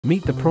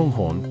Meet the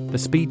pronghorn, the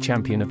speed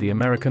champion of the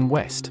American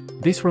West.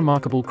 This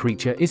remarkable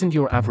creature isn't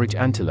your average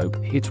antelope,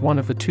 it's one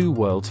of the two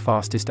world's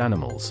fastest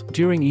animals.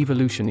 During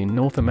evolution in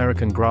North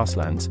American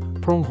grasslands,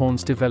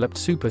 pronghorns developed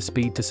super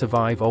speed to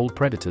survive old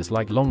predators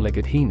like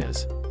long-legged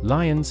hyenas,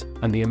 lions,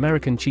 and the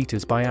American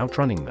cheetahs by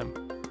outrunning them.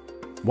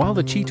 While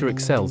the cheetah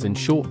excels in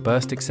short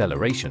burst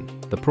acceleration,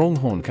 the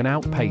pronghorn can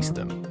outpace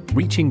them,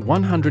 reaching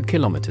 100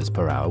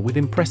 km/h with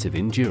impressive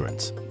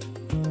endurance.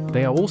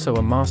 They are also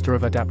a master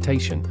of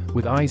adaptation.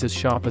 With eyes as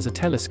sharp as a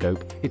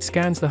telescope, it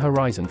scans the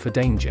horizon for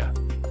danger.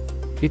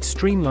 Its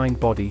streamlined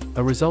body,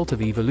 a result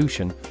of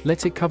evolution,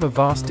 lets it cover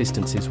vast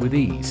distances with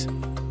ease.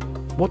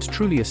 What's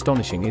truly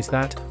astonishing is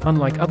that,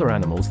 unlike other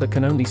animals that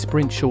can only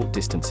sprint short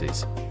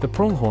distances, the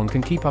pronghorn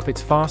can keep up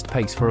its fast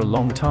pace for a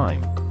long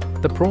time.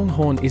 The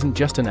pronghorn isn't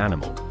just an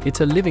animal,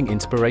 it's a living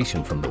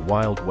inspiration from the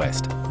Wild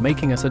West,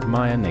 making us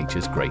admire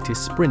nature's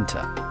greatest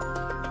sprinter.